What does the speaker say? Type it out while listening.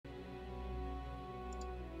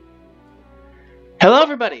Hello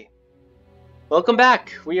everybody! Welcome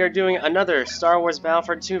back! We are doing another Star Wars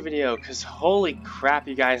Battlefront 2 video, because holy crap,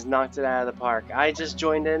 you guys knocked it out of the park. I just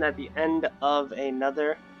joined in at the end of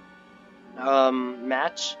another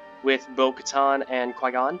match with Bo-Katan and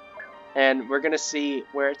Qui-Gon, and we're gonna see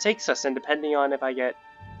where it takes us, and depending on if I get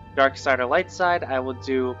Dark Side or Light Side, I will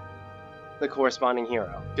do the corresponding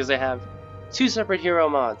hero, because I have two separate hero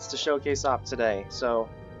mods to showcase off today, so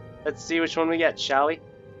let's see which one we get, shall we?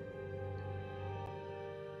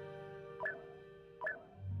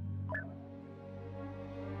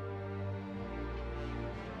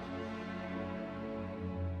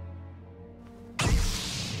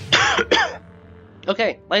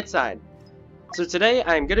 Okay, light side. So today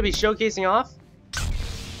I'm going to be showcasing off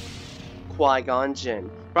Qui-Gon Jinn.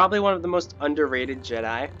 Probably one of the most underrated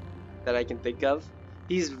Jedi that I can think of.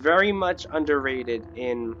 He's very much underrated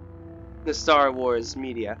in the Star Wars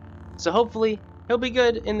media. So hopefully he'll be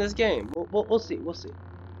good in this game. We'll see, we'll see.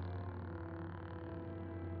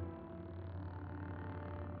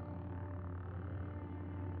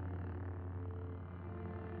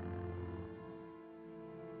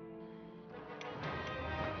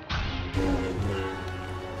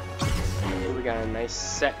 We got a nice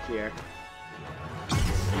set here.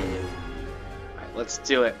 Alright, let's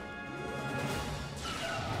do it.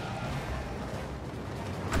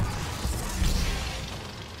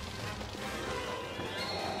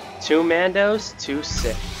 Two Mandos, two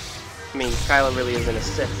Sith. I mean, Kylo really isn't a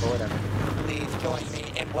Sith, but whatever. Please join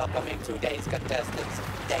me in welcoming today's contestants.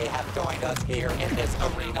 They have joined us here in this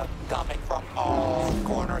arena, coming from all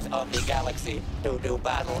corners of the galaxy to do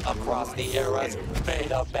battle across the eras. May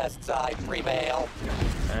the best side prevail.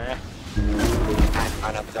 An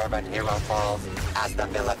unobservant hero falls as the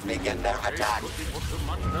villains begin their attack.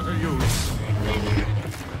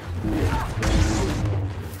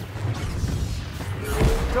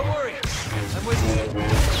 Don't worry, I'm with you.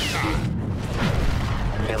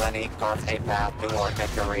 Villainy carves a path toward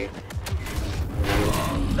victory.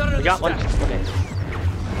 We got one. Okay.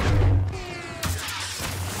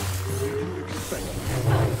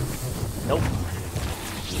 Nope.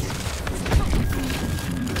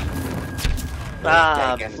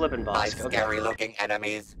 Ah, flippin' boss. Okay. Scary-looking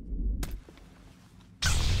enemies.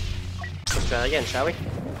 Let's try that again, shall we?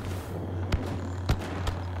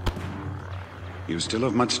 You still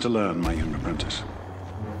have much to learn, my young apprentice.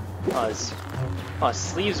 Oh, his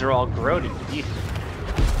sleeves are all grody. Eek.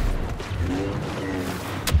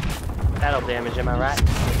 That'll damage, am I right?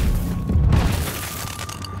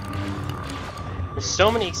 There's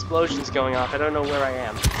so many explosions going off, I don't know where I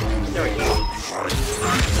am. There we go.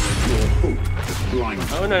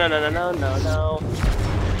 Oh, no.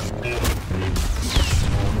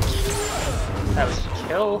 That was a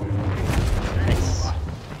kill. Nice.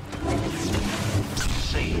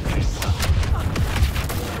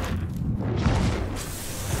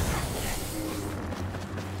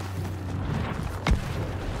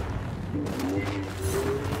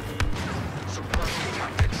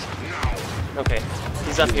 Okay,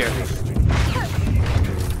 he's up here.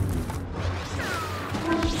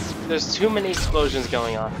 There's too many explosions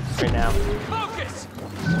going on right now. Focus!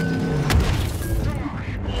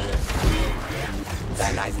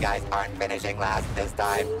 The nice guys aren't finishing last this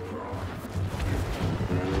time.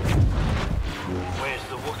 Where's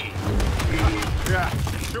the Wookiee? Yeah,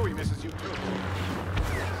 sure he misses you too.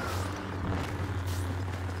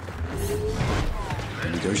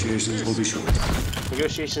 Negotiations will be short.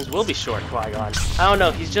 Negotiations will be short, Qui-Gon. I don't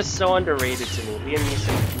know, he's just so underrated to me. Liam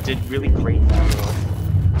Neeson did really great in that role.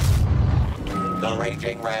 The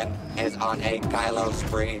Raging Ren is on a Kylo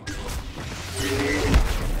spree.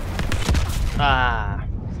 Ah.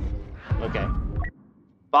 Okay.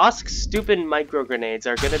 Bosk's stupid micro grenades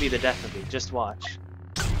are gonna be the death of me. Just watch.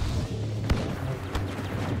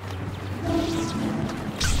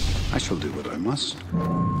 I shall do what I must.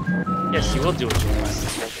 Yes, you will do what you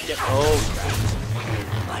must. Get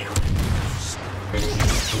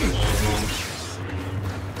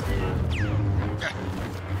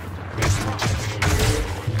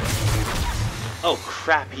Oh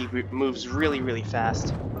crap, he moves really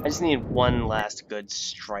fast. I just need one last good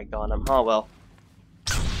strike on him. Oh well.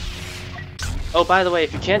 Oh, by the way,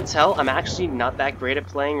 if you can't tell, I'm actually not that great at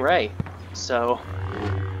playing Rey. So...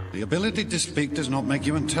 The ability to speak does not make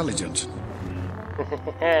you intelligent.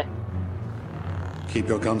 Keep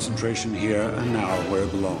your concentration here and now where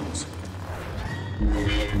it belongs.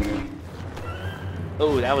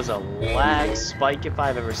 Oh, that was a lag spike if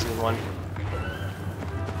I've ever seen one.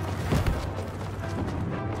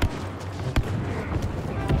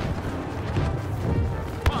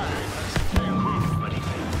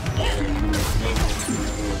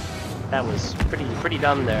 That was pretty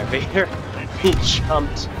dumb there, Vader. He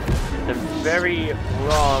jumped at the very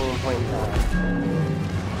wrong point in time.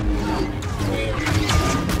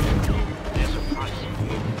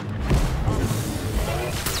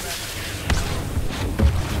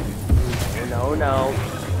 No, no.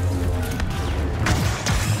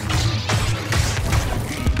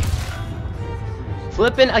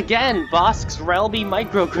 Flippin' again! Bosk's Relby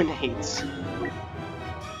micro grenades.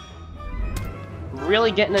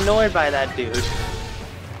 Really getting annoyed by that dude.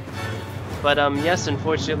 But yes,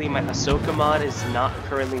 unfortunately my Ahsoka mod is not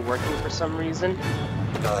currently working for some reason.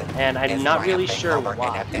 Good. And I'm not really sure Over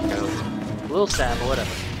why. ineptitude. A little sad, but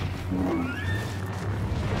whatever.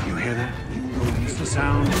 You hear that? It's the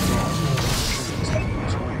sound of God.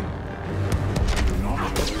 Do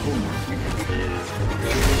not postpone.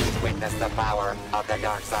 Witness the power of the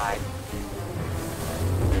dark side.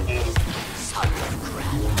 Son of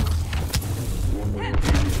crap.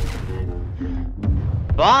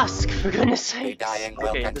 Bosk, for goodness sake! Dying will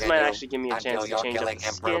Okay, this continue might actually give me a chance until to your change up killing the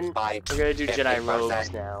skin. improves by We're gonna do Jedi 50%.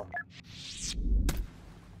 robes now.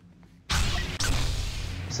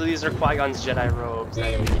 So these are Qui-Gon's Jedi robes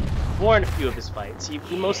that he wore in a few of his fights. He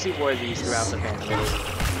mostly wore these throughout the Phantom.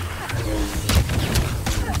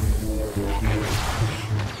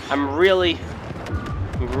 I'm really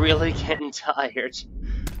getting tired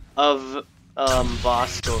of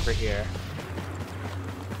Bosk over here.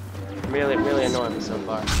 Really annoying me so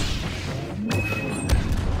far.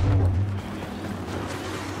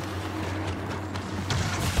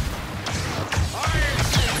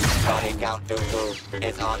 Body Count Dooku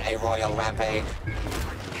is on a royal rampage.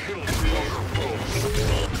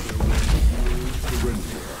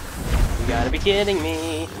 You gotta be kidding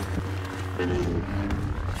me.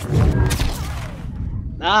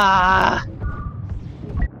 Ah!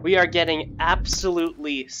 We are getting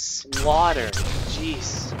absolutely slaughtered.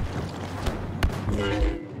 Jeez.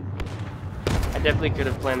 I definitely could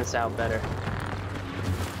have planned this out better.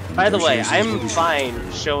 By the way, I'm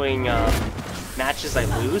fine showing matches I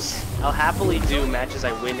lose. I'll happily do matches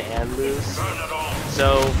I win and lose.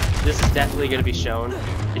 So this is definitely going to be shown.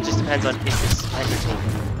 It just depends on if it's entertaining.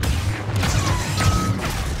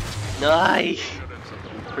 Ay!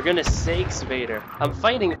 For goodness sakes, Vader. I'm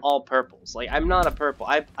fighting all purples. Like, I'm not a purple.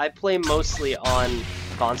 I play mostly on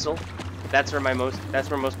console. That's where most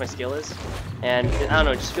of my skill is. And I don't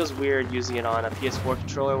know, it just feels weird using it on a PS4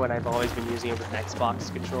 controller when I've always been using it with an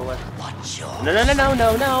Xbox controller.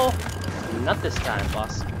 No. Not this time,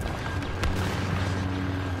 boss.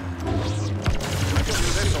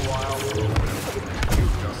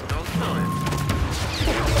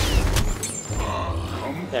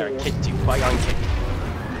 There, kicked you. Qui-Gon kick.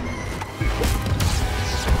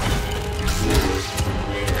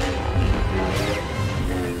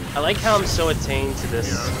 I like how I'm so attained to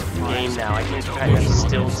this game now. I can kind of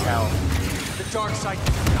still tell. The dark side.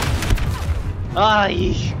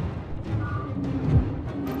 Ay!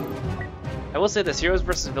 I will say this, Heroes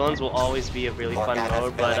vs. Villains will always be a really fun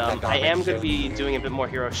mode, but I am going to be doing a bit more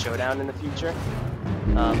Hero Showdown in the future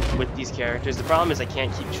with these characters. The problem is I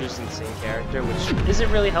can't keep choosing the same character, which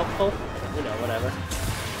isn't really helpful. You know, whatever.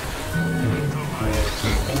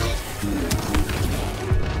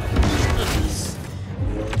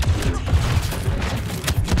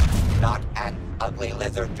 Not an ugly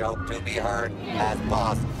lizard joke to be heard, as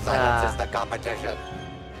boss silences the competition.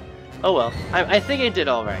 Oh well, I think I did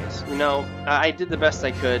alright. You know, I did the best I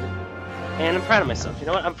could, and I'm proud of myself. You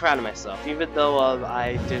know what? I'm proud of myself, even though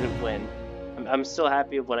I didn't win. I'm still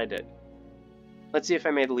happy with what I did. Let's see if I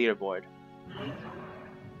made the leaderboard.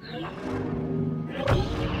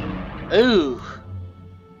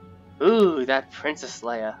 Ooh, that Princess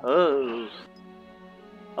Leia. Ooh.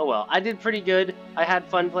 Oh well, I did pretty good. I had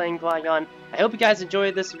fun playing Qui-Gon. I hope you guys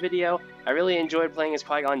enjoyed this video. I really enjoyed playing as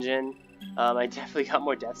Qui-Gon Jinn. I definitely got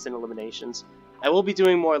more deaths and eliminations. I will be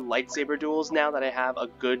doing more lightsaber duels now that I have a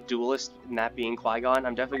good duelist, and that being Qui-Gon.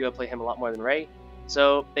 I'm definitely going to play him a lot more than Rey.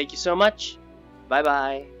 So, thank you so much.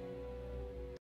 Bye-bye.